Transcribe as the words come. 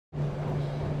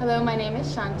Hello, my name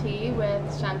is Shanti with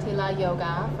Shanti La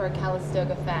Yoga for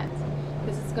Calistoga Fet.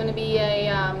 This is going to be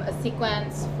a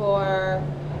sequence for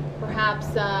perhaps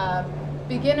a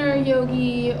beginner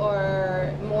yogi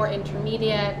or more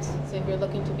intermediate. So if you're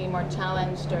looking to be more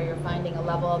challenged or you're finding a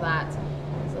level that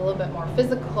is a little bit more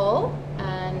physical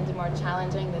and more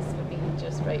challenging, this would be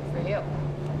just right for you.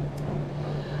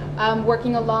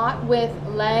 Working a lot with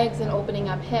legs and opening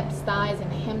up hips, thighs,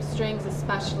 and hamstrings,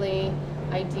 especially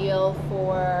ideal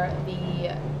for the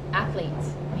athlete,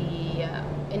 the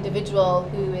individual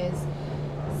who is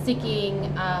seeking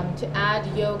to add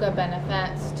yoga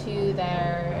benefits to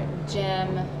their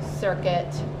gym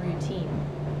circuit routine.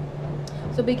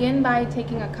 So begin by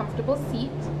taking a comfortable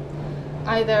seat,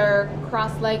 either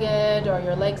cross-legged or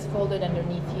your legs folded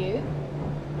underneath you,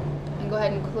 and go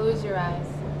ahead and close your eyes.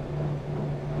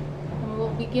 And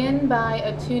we'll begin by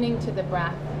attuning to the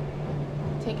breath,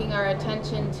 taking our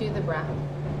attention to the breath.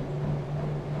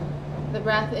 The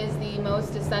breath is the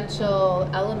most essential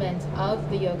element of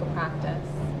the yoga practice.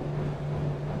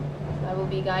 So I will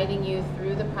be guiding you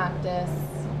through the practice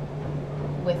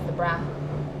with the breath.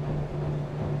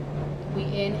 We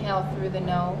inhale through the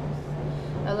nose.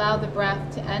 Allow the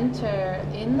breath to enter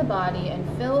in the body and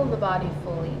fill the body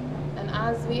fully. And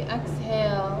as we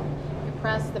exhale, we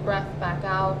press the breath back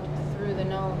out through the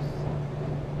nose.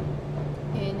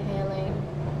 Inhaling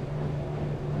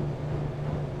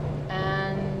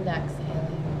and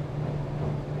exhaling.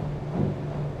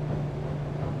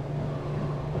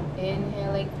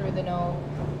 Inhaling through the nose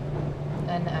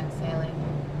and exhaling.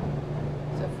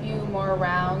 So a few more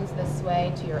rounds this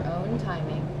way to your own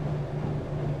timing.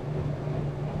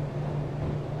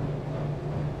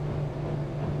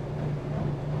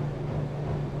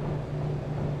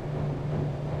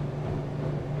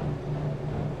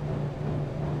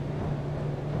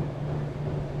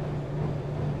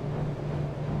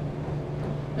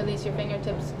 Release your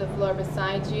fingertips to the floor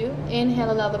beside you.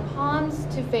 Inhale, allow the palms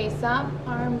to face up,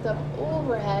 arms up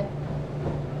overhead.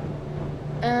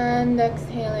 And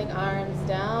exhaling, arms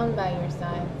down by your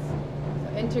sides.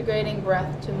 So integrating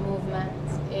breath to movement.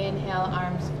 Inhale,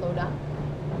 arms float up.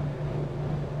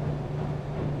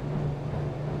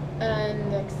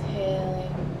 And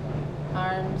exhaling,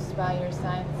 arms by your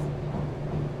sides.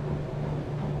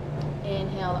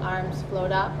 Inhale, arms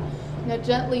float up. Now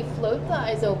gently float the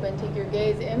eyes open, take your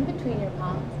gaze in between your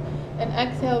palms, and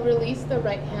exhale, release the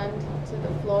right hand to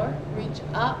the floor, reach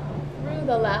up through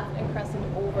the left and crescent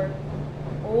over,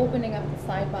 opening up the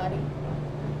side body.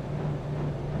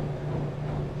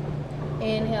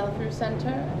 Inhale through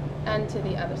center and to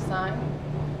the other side,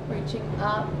 reaching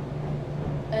up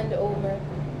and over,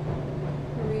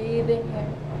 breathing here.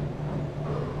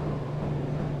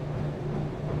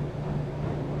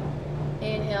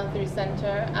 Inhale through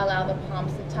center, allow the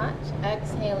palms to touch,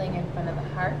 exhaling in front of the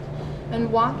heart,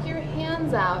 and walk your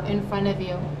hands out in front of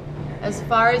you. As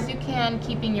far as you can,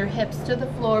 keeping your hips to the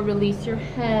floor, release your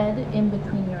head in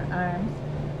between your arms.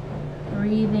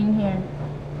 Breathing here.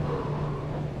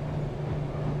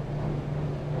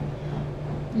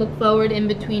 Look forward in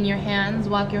between your hands,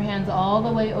 walk your hands all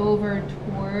the way over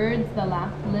towards the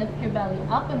left. Lift your belly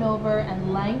up and over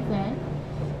and lengthen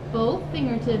both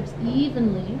fingertips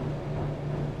evenly.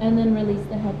 And then release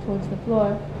the head towards the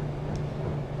floor.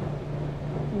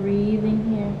 Breathing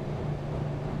here.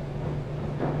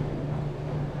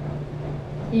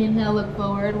 Inhale, look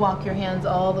forward, walk your hands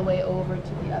all the way over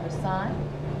to the other side.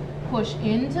 Push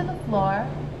into the floor,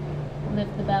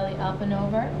 lift the belly up and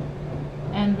over,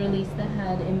 and release the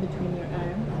head in between your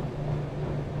arms.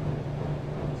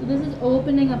 So this is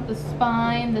opening up the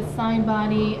spine, the side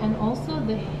body, and also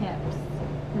the hips.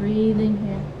 Breathing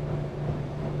here.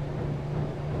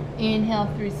 Inhale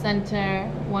through center,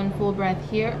 one full breath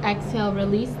here. Exhale,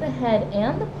 release the head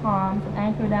and the palms,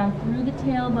 anchor down through the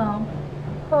tailbone,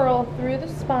 curl through the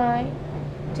spine.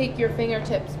 Take your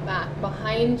fingertips back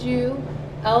behind you,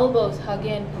 elbows hug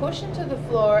in, push into the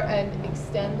floor and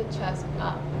extend the chest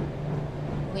up.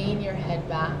 Lean your head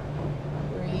back,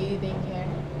 breathing here.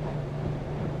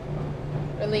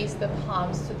 Release the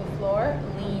palms to the floor,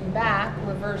 lean back,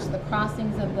 reverse the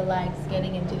crossings of the legs,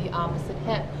 getting into the opposite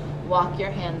hip. Walk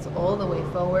your hands all the way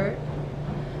forward,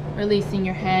 releasing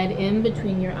your head in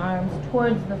between your arms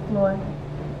towards the floor.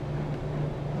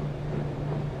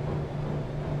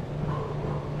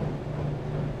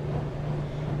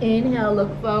 Inhale,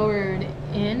 look forward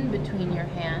in between your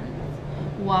hands.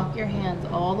 Walk your hands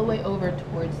all the way over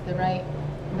towards the right.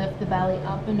 Lift the belly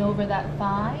up and over that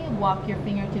thigh. Walk your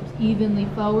fingertips evenly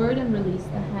forward and release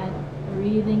the head.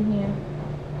 Breathing here.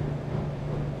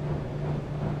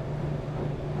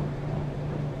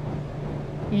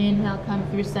 Inhale, come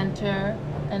through center.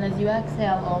 And as you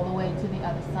exhale all the way to the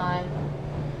other side,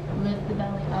 lift the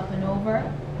belly up and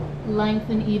over,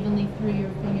 lengthen evenly through your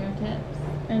fingertips,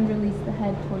 and release the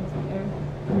head towards the earth.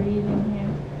 Breathe in here.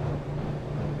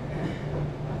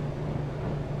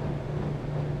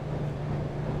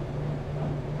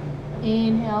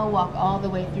 Inhale, walk all the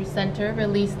way through center.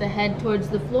 Release the head towards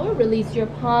the floor. Release your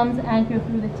palms, anchor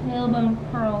through the tailbone,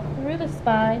 curl through the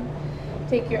spine.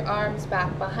 Take your arms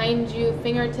back behind you,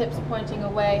 fingertips pointing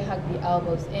away, hug the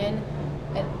elbows in,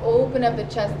 and open up the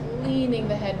chest, leaning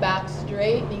the head back,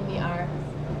 straightening the arms.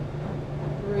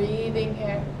 Breathing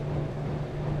here.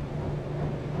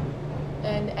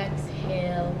 And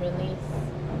exhale, release.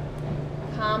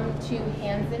 Come to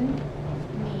hands and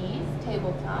knees,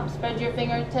 tabletop. Spread your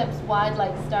fingertips wide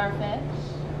like starfish.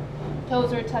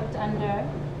 Toes are tucked under.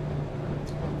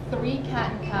 3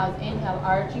 cat and cows. Inhale,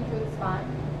 arching through the spine.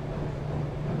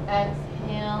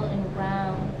 Exhale and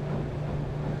round.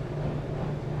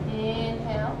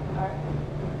 Inhale, arch.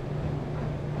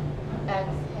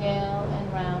 Exhale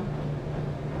and round.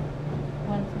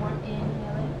 Once more,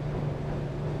 inhaling.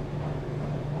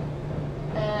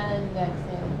 And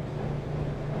exhaling.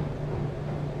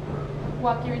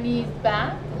 Walk your knees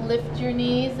back, lift your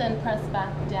knees and press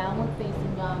back, downward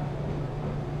facing dog.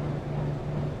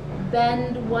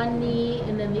 Bend one knee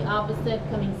and then the opposite,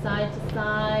 coming side to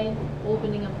side,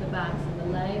 opening up the backs of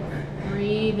the legs,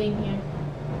 breathing here.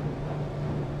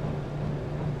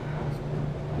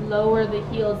 Lower the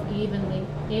heels evenly.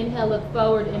 Inhale, look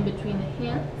forward in between the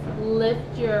hands.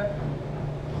 Lift your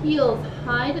heels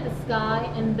high to the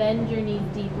sky and bend your knees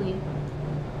deeply.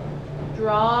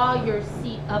 Draw your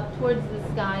seat up towards the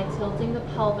sky, tilting the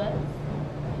pelvis.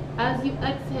 As you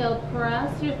exhale,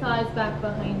 press your thighs back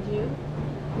behind you.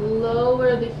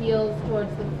 Lower the heels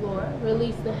towards the floor.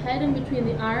 Release the head in between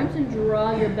the arms and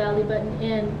draw your belly button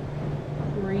in.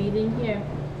 Breathing here.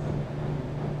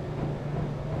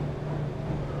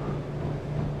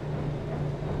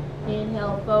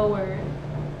 Inhale, forward,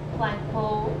 plank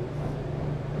pose.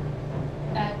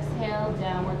 Exhale,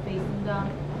 downward facing dog.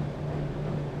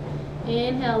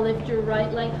 Inhale, lift your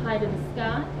right leg high to the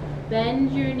sky.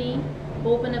 Bend your knee,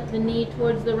 open up the knee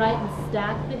towards the right and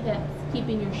stack the hips,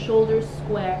 keeping your shoulders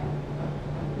square.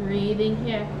 Breathing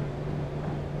here.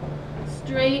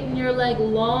 Straighten your leg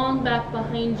long back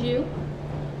behind you.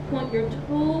 Point your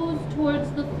toes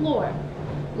towards the floor.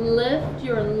 Lift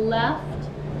your left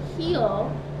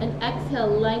heel and exhale,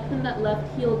 lengthen that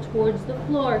left heel towards the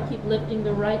floor. Keep lifting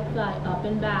the right thigh up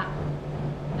and back.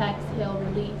 Exhale,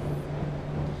 release.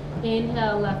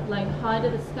 Inhale, left leg high to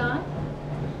the sky.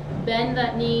 Bend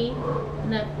that knee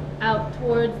and then out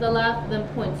towards the left, then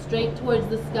point straight towards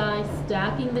the sky,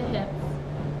 stacking the hips.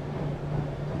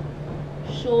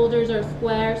 Shoulders are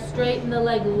square. Straighten the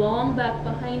leg long back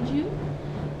behind you.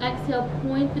 Exhale,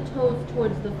 point the toes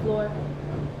towards the floor.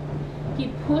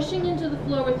 Keep pushing into the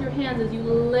floor with your hands as you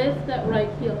lift that right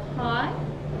heel high.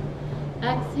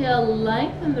 Exhale,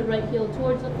 lengthen the right heel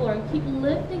towards the floor and keep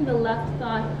lifting the left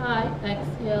thigh high.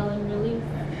 Exhale and release.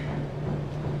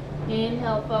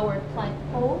 Inhale, forward plank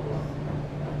pose.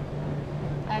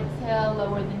 Exhale,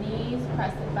 lower the knees,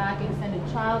 press it back, extended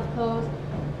child's pose.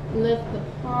 Lift the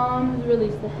palms,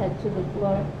 release the head to the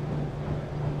floor.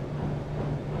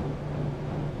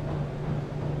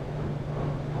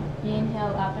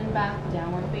 Inhale, up and back,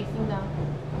 downward facing dog.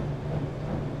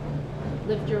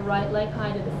 Lift your right leg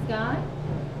high to the sky.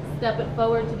 Step it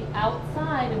forward to the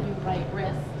outside of your right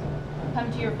wrist.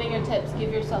 Come to your fingertips,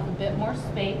 give yourself a bit more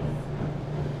space.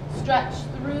 Stretch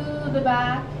through the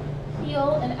back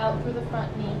heel and out through the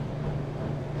front knee.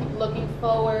 Keep looking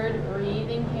forward,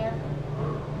 breathing here.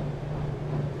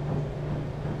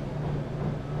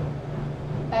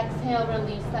 Exhale,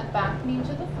 release that back knee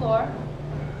to the floor.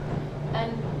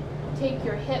 And take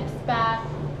your hips back,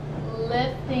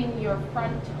 lifting your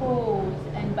front toes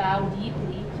and bow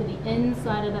deeply to the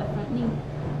inside of that front knee.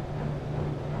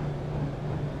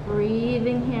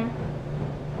 Breathing here.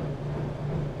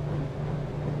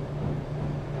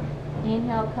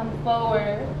 Inhale, come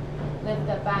forward, lift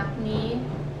the back knee,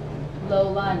 low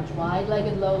lunge,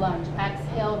 wide-legged low lunge.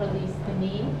 Exhale, release the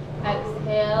knee.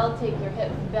 Exhale, take your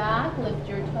hips back, lift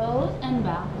your toes and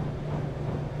bow.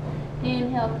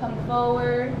 Inhale, come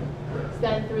forward,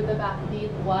 extend through the back knee,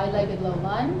 wide-legged low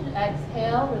lunge.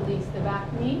 Exhale, release the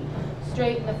back knee,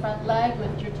 straighten the front leg,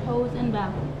 lift your toes and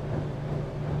bow.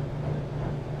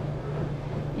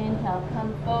 Inhale,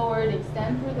 come forward,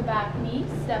 extend through the back knee,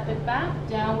 step it back,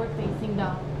 downward facing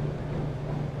dog.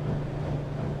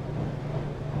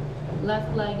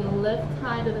 Left leg lift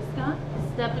high to the sky,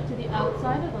 step it to the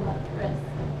outside of the left wrist.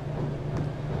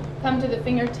 Come to the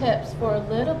fingertips for a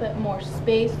little bit more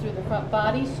space through the front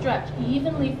body. Stretch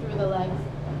evenly through the legs,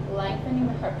 lengthening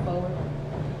the heart forward.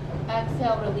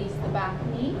 Exhale, release the back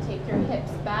knee. Take your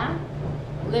hips back.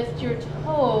 Lift your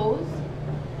toes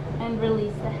and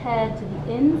release the head to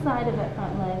the inside of that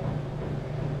front leg.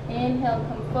 Inhale,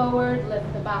 come forward,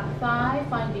 lift the back thigh,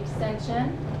 find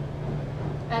extension.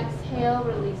 Exhale,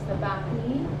 release the back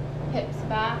knee, hips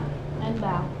back and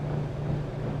back.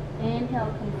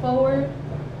 Inhale, come forward,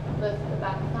 lift the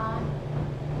back thigh.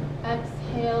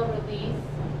 Exhale, release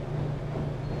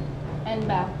and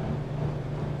back.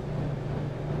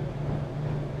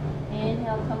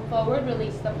 Inhale, come forward,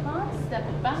 release the palms, step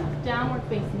it back, downward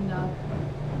facing dog.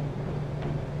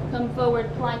 Come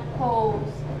forward, plank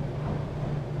pose.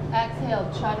 Exhale,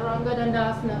 Chaturanga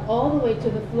Dandasana, all the way to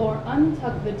the floor.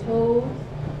 Untuck the toes,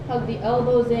 hug the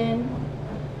elbows in,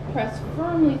 press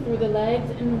firmly through the legs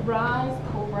and rise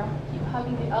cobra. Keep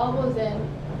hugging the elbows in,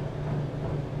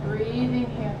 breathing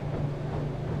here.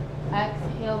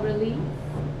 Exhale, release.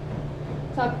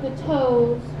 Tuck the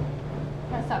toes,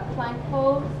 press up plank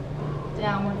pose,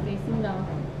 downward facing dog.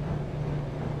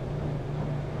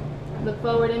 Look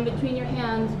forward in between your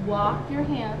hands, walk your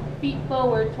hands, feet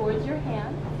forward towards your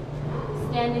hands.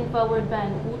 Standing forward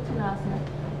bend, Uttanasana.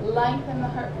 Lengthen the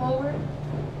heart forward.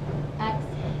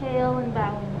 Exhale and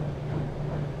bow in.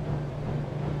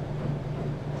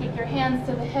 Take your hands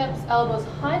to the hips, elbows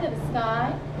high to the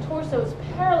sky, torsos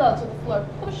parallel to the floor.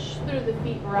 Push through the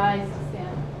feet, rise to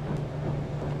stand.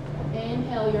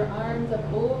 Inhale, your arms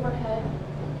up overhead.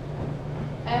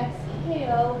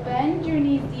 Exhale, bend your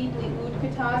knees deeply,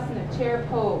 Utkatasana, chair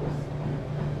pose.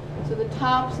 So the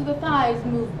tops of the thighs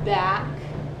move back.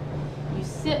 You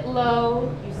sit low,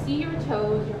 you see your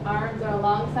toes, your arms are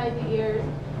alongside the ears,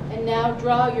 and now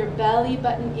draw your belly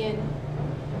button in.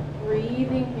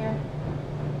 Breathing here.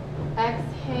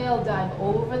 Exhale, dive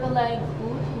over the legs,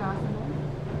 Uttanasana.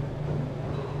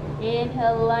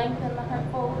 Inhale, lengthen the heart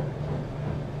forward.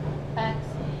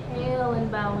 Exhale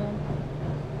and bow in.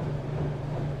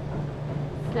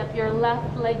 Step your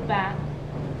left leg back.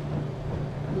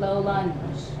 Low lunge.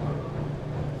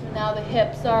 So now the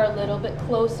hips are a little bit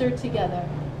closer together.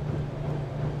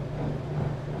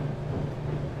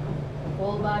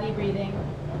 Full body breathing.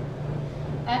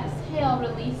 Exhale,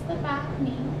 release the back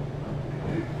knee.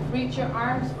 Reach your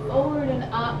arms forward and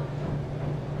up.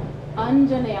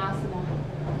 Anjaneyasana.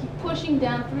 Keep pushing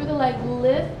down through the leg,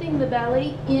 lifting the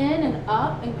belly in and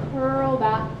up and curl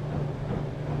back.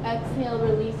 Exhale,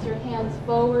 release your hands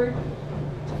forward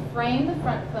to frame the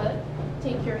front foot.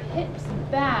 Take your hips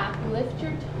back, lift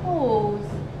your toes,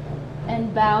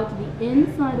 and bow to the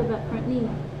inside of that front knee.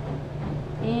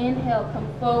 Inhale, come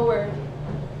forward.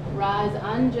 Rise,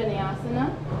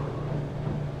 Anjaneyasana.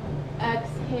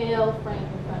 Exhale, frame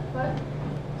the front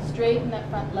foot. Straighten that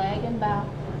front leg and bow.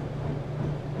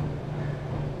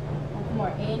 Once more,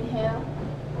 inhale.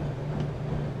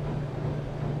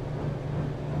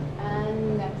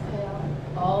 And exhale,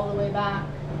 all the way back.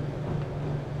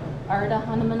 Ardha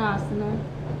Hanumanasana.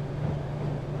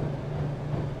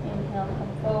 Inhale,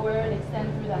 come forward,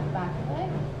 extend through that back leg.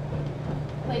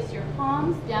 Place your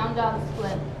palms, down dog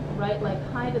split. Right leg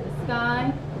high to the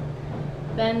sky.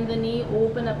 Bend the knee,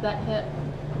 open up that hip.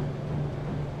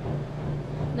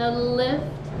 Now lift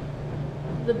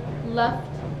the left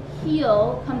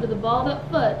heel, come to the ball of that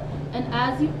foot, and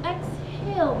as you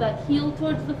exhale that heel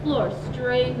towards the floor,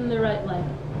 straighten the right leg.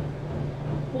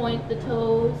 Point the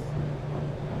toes,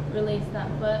 release that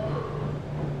foot.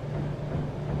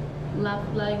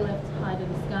 Left leg lifts high to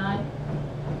the sky.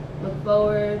 Look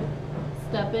forward,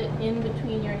 step it in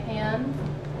between your hands.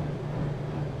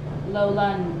 Low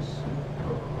lunge.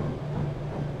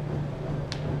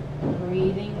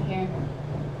 Breathing here.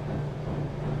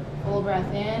 Full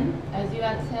breath in. As you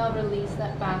exhale, release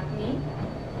that back knee.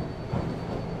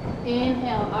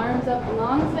 Inhale, arms up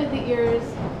alongside the ears,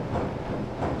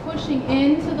 pushing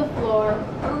into the floor,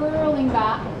 curling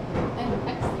back, and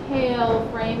exhale,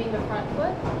 framing the front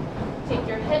foot. Take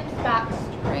your hips back,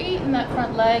 straighten that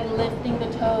front leg, lifting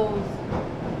the toes,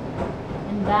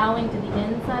 and bowing to the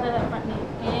inside of that front knee.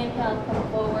 Inhale,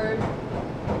 come forward,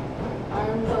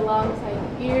 arms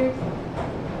alongside the ears.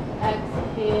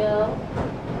 Exhale,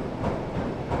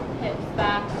 hips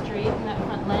back, straighten that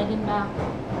front leg and back.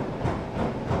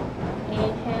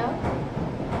 Inhale,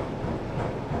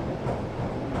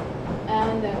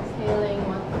 and exhaling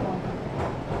once more.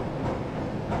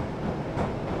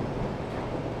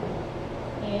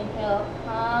 Inhale,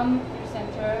 come through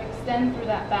center, extend through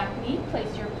that back knee,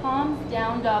 place your palms,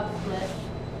 down dog split,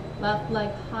 left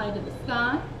leg high to the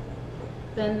sky,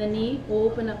 bend the knee,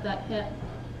 open up that hip,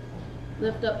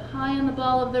 lift up high on the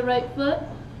ball of the right foot,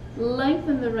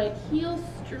 Lengthen the right heel,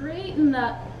 straighten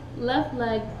that left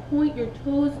leg, point your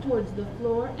toes towards the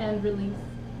floor and release.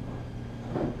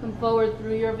 Come forward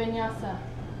through your vinyasa.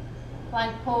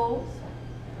 Plank pose.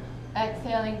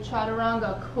 Exhaling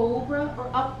chaturanga, cobra or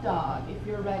up dog if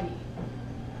you're ready.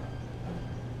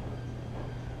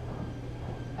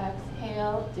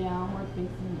 Exhale, downward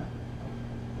facing dog.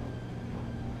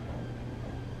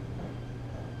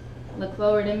 Look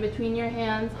forward in between your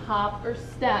hands, hop or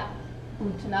step,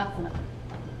 Uttanasana.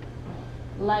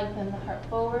 Lengthen the heart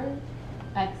forward.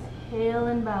 Exhale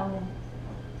and bow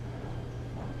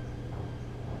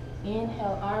in.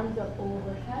 Inhale, arms up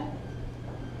overhead.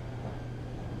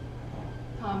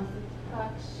 Palms to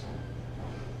touch.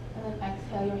 And then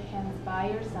exhale your hands by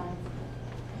your sides.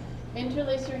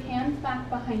 Interlace your hands back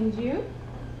behind you.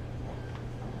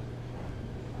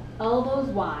 Elbows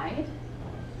wide.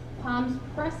 Palms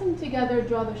pressing together,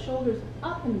 draw the shoulders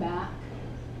up and back.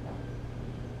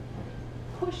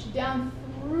 Push down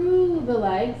through the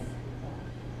legs.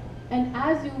 And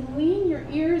as you lean your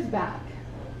ears back,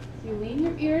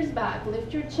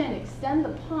 lift your chin, extend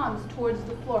the palms towards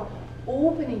the floor,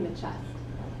 opening the chest.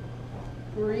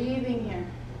 Breathing here.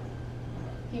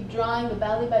 Keep drawing the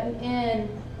belly button in,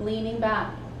 leaning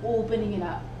back, opening it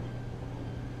up.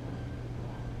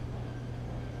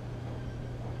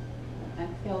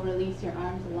 Exhale, release your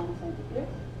arms alongside the ear.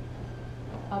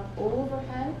 Up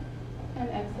overhead, and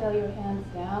exhale your hands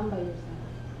down by your side.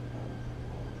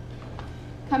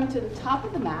 Come to the top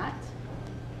of the mat.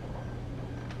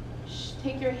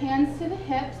 Take your hands to the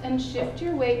hips and shift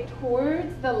your weight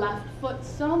towards the left foot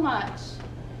so much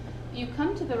you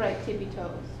come to the right tippy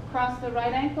toes. Cross the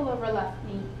right ankle over left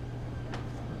knee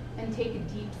and take a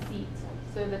deep seat.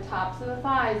 So the tops of the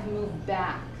thighs move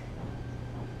back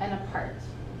and apart.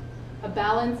 A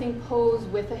balancing pose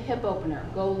with a hip opener.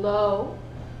 Go low.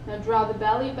 Now draw the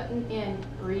belly button in.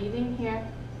 Breathing here.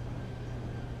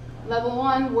 Level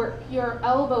 1, work your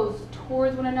elbows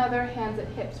towards one another, hands at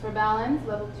hips for balance.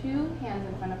 Level 2, hands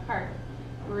in front of heart.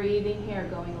 Breathing here,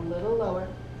 going a little lower.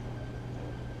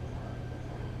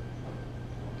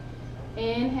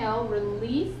 Inhale,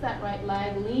 release that right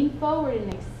leg, lean forward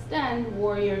and extend,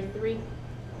 warrior 3.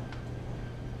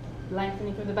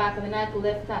 Lengthening through the back of the neck,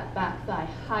 lift that back thigh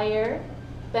higher.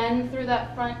 Bend through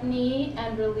that front knee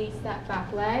and release that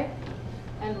back leg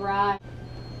and rise.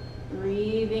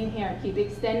 Breathing here. Keep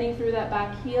extending through that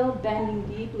back heel, bending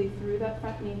deeply through that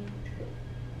front knee.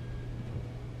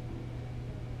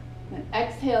 Then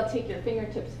exhale, take your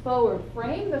fingertips forward,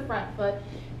 frame the front foot,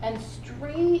 and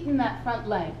straighten that front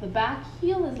leg. The back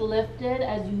heel is lifted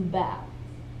as you bow.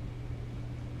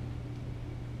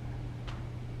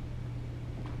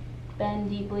 Bend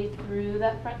deeply through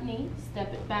that front knee,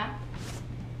 step it back,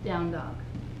 down dog.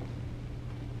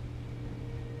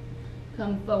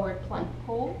 Come forward, plank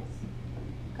pose.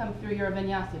 Come through your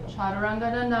vinyasa,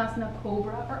 chaturanga dandasana,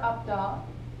 cobra or up dog.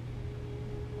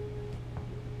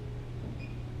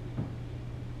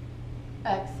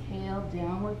 Exhale,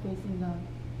 downward facing dog.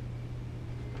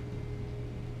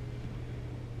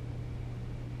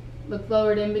 Look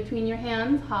forward in between your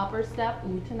hands, hop or step,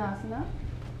 Uttanasana.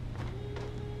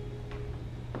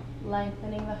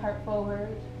 Lengthening the heart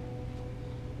forward.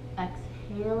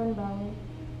 Exhale and belly.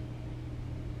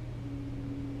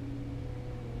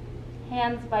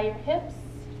 Hands by your hips,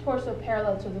 torso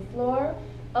parallel to the floor,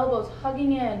 elbows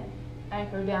hugging in,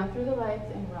 anchor down through the legs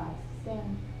and rise to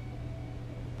stand.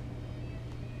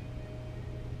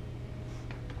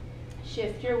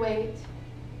 Shift your weight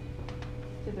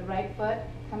to the right foot,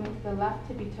 coming to the left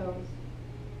tippy toes.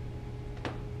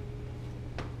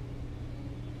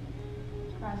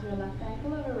 Cross your left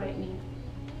ankle over right knee.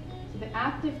 So the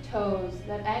active toes,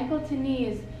 that ankle to knee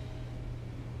is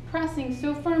pressing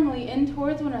so firmly in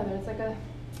towards one another. It's like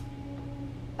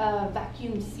a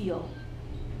vacuum seal.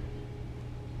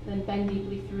 Then bend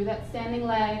deeply through that standing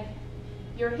leg.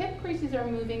 Your hip creases are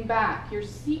moving back. Your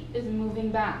seat is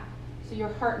moving back. So your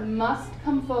heart must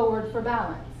come forward for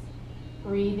balance.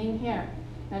 Breathing here.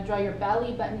 Now draw your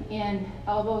belly button in,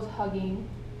 elbows hugging.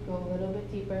 Go a little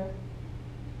bit deeper.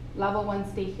 Level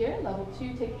 1, stay here. Level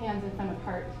 2, take hands in front of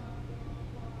heart.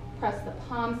 Press the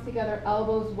palms together,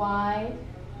 elbows wide.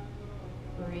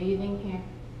 Breathing here.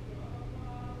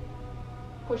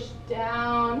 Push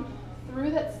down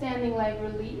through that standing leg,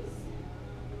 release.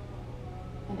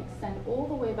 And extend all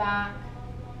the way back.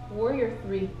 Warrior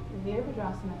 3,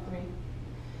 Virabhadrasana 3.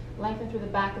 Lengthen through the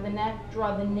back of the neck,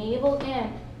 draw the navel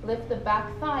in, lift the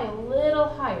back thigh a little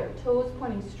higher, toes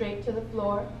pointing straight to the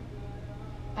floor.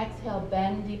 Exhale,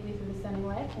 bend deeply through the standing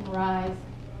leg and rise,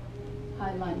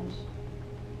 high lunge.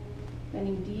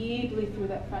 Bending deeply through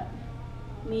that front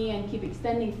knee and keep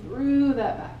extending through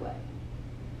that back leg.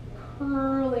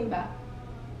 Curling back.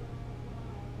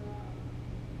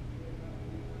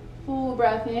 Full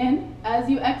breath in. As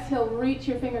you exhale, reach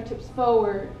your fingertips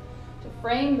forward to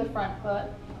frame the front foot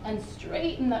and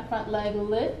straighten that front leg,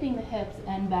 lifting the hips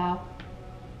and bow.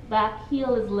 Back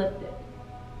heel is lifted.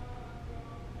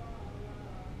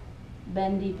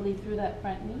 Bend deeply through that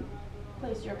front knee.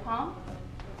 Place your palm.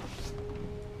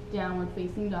 Downward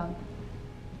facing dog.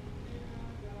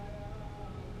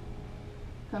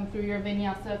 Come through your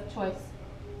vinyasa of choice.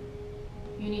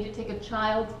 You need to take a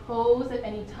child's pose at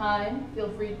any time. Feel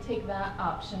free to take that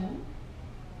option.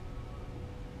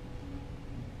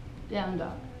 Down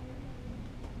dog.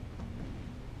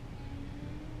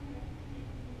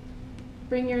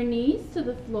 Bring your knees to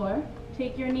the floor.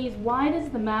 Take your knees wide as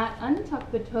the mat.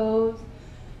 Untuck the toes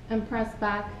and press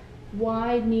back.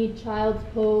 Wide knee child's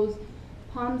pose.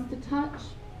 Palms to touch.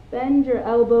 Bend your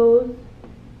elbows.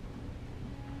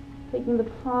 Taking the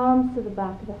palms to the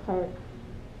back of the heart.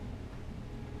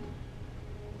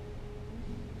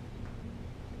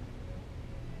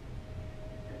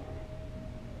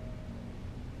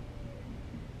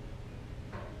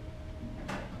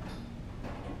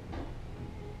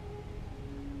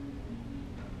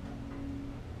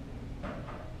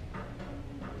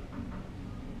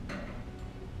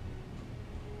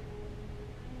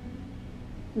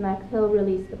 And exhale,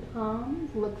 release the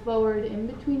palms. Look forward in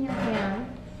between your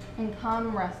hands and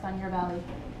come rest on your belly.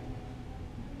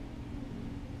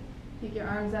 Take your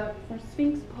arms out for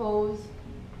Sphinx pose.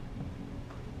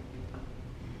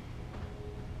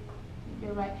 Take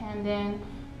your right hand in.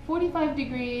 45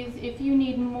 degrees. If you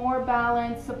need more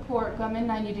balance, support, come in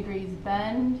 90 degrees.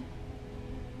 Bend.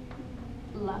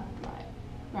 Left leg.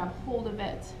 Grab hold of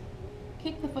it.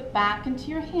 Kick the foot back into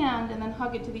your hand and then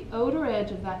hug it to the outer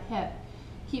edge of that hip.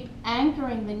 Keep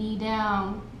anchoring the knee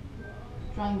down.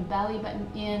 Drawing the belly button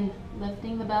in,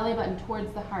 lifting the belly button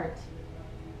towards the heart.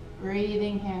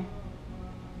 Breathing here.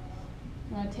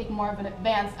 I'm going to take more of an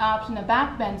advanced option, a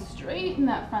back bend. Straighten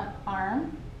that front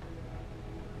arm.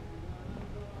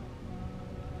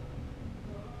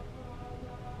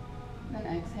 Then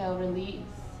exhale, release.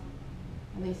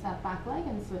 Release that back leg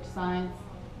and switch sides.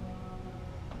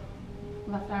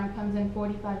 Left arm comes in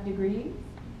 45 degrees.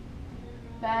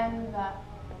 Bend that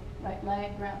right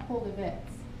leg, grab hold of it.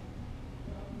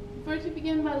 First, you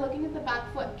begin by looking at the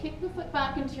back foot. Kick the foot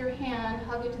back into your hand,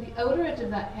 hug it to the outer edge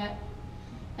of that hip,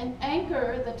 and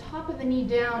anchor the top of the knee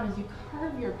down as you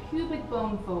carve your pubic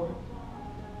bone forward.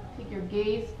 Take your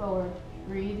gaze forward,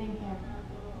 breathing here.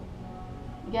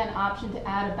 Again, option to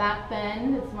add a back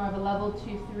bend. It's more of a level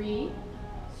 2-3.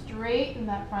 Straighten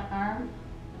that front arm.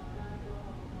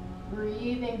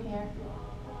 Breathing here.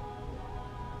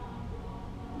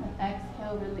 And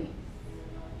exhale, release.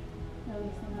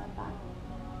 Releasing that back.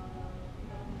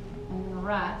 And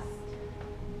rest.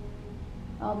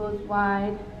 Elbows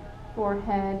wide,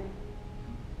 forehead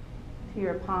to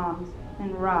your palms.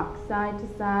 And rock side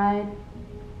to side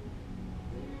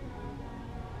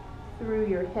through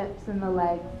your hips and the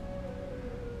legs.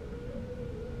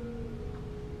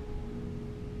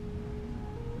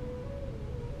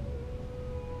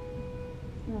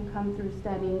 And come through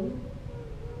steady.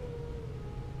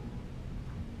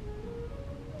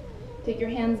 Take your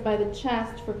hands by the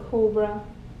chest for cobra.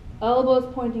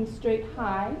 Elbows pointing straight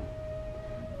high.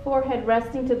 Forehead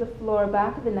resting to the floor,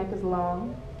 back of the neck is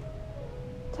long.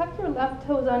 Tuck your left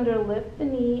toes under, lift the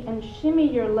knee, and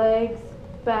shimmy your legs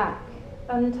back.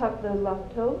 Untuck the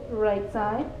left toe, right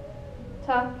side.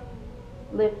 Tuck,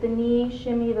 lift the knee,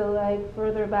 shimmy the leg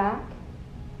further back.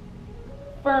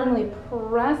 Firmly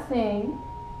pressing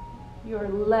your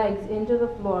legs into the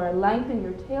floor. Lengthen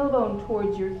your tailbone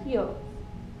towards your heels.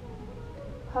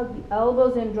 Hug the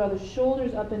elbows in, draw the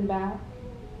shoulders up and back.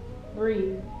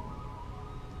 Breathe.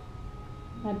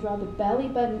 Now draw the belly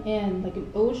button in like an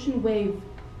ocean wave,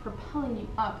 propelling you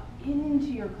up into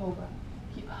your cobra.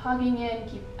 Keep hugging in,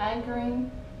 keep anchoring,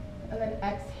 and then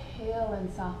exhale and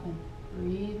soften.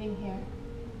 Breathing here.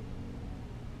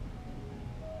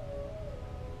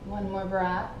 One more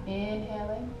breath,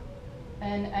 inhaling,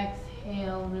 and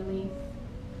exhale, release.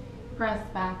 Press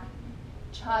back.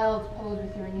 Child's pose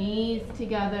with your knees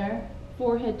together,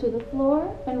 forehead to the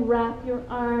floor, and wrap your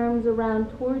arms around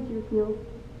towards your heels.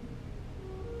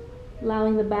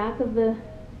 Allowing the back of the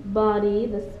body,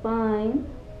 the spine,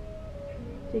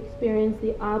 to experience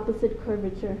the opposite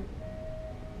curvature.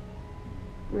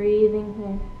 Breathing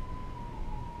here.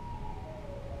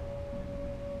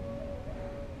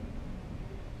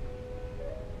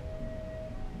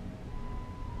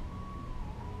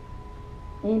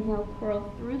 Inhale,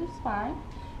 curl through the spine.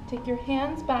 Take your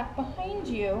hands back behind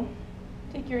you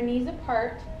Take your knees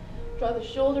apart, draw the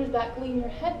shoulders back, lean your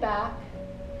head back.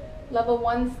 Level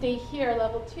 1, stay here.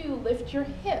 Level 2, lift your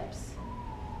hips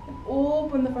and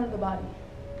open the front of the body.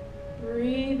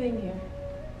 Breathing here.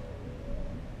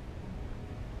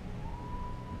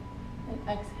 And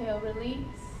exhale, release.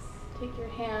 Take your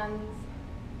hands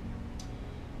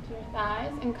to your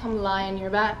thighs and come lie on your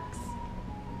backs.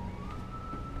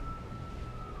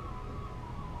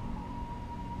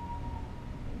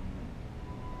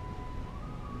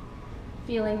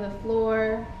 Feeling the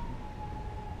floor.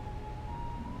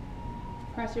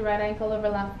 Press your right ankle over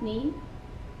left knee.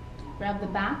 Grab the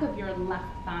back of your left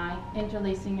thigh,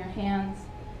 interlacing your hands,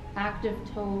 active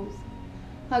toes.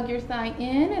 Hug your thigh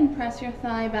in and press your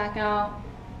thigh back out.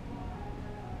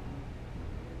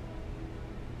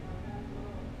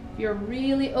 If you're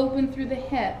really open through the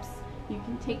hips, you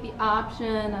can take the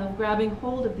option of grabbing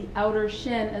hold of the outer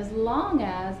shin as long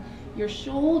as your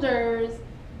shoulders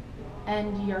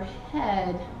and your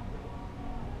head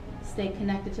stay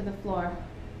connected to the floor.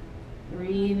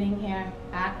 Breathing here,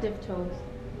 active toes.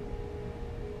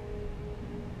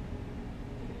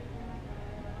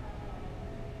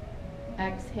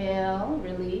 Exhale,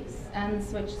 release, and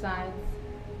switch sides.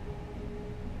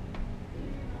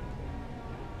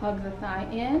 Hug the thigh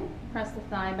in, press the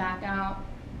thigh back out.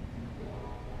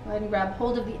 Go ahead and grab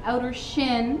hold of the outer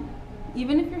shin,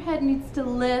 even if your head needs to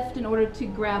lift in order to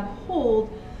grab hold,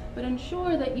 but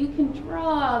ensure that you can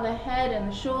draw the head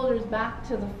and the shoulders back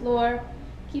to the floor,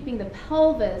 keeping the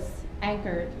pelvis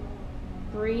anchored.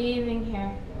 Breathing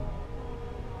here.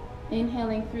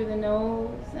 Inhaling through the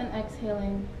nose and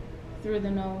exhaling through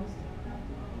the nose.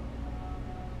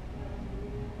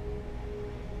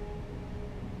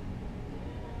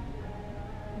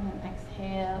 And then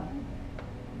exhale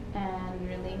and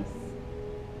release.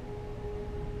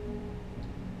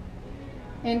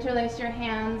 Interlace your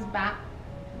hands back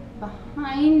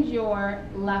behind your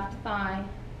left thigh.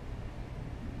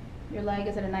 Your leg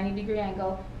is at a 90-degree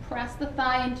angle. Press the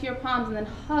thigh into your palms and then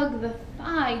hug the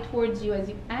thigh towards you as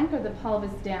you anchor the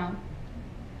pelvis down.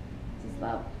 This is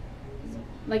low.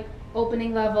 Like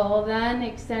opening level. Then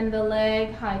extend the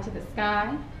leg high to the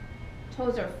sky.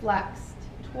 Toes are flexed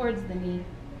towards the knee.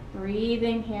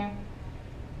 Breathing here.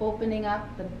 Opening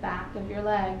up the back of your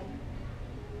leg.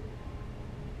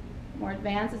 More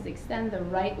advanced is extend the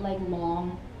right leg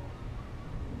long.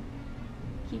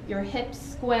 Keep your hips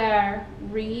square.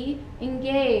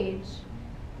 Re-engage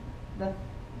the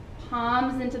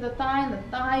palms into the thigh and the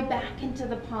thigh back into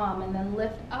the palm, and then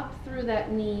lift up through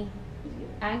that knee.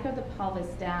 Anchor the pelvis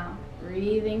down.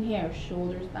 Breathing here,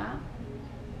 shoulders back.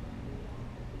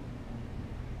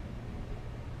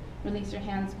 Release your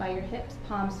hands by your hips,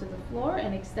 palms to the floor,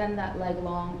 and extend that leg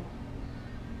long.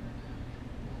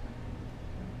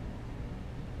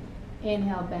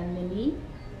 Inhale, bend the knee.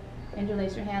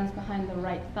 Interlace your hands behind the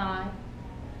right thigh.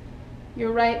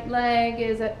 Your right leg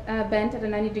is bent at a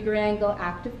 90-degree angle,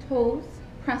 active toes.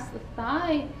 Press the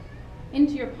thigh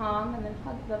into your palm and then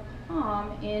hug the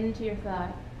palm into your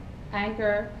thigh.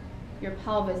 Anchor your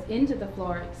pelvis into the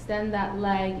floor. Extend that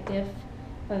leg if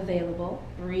available.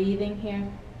 Breathing here.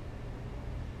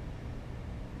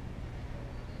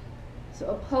 So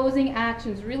opposing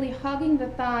actions, really hugging the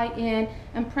thigh in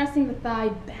and pressing the thigh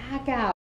back out.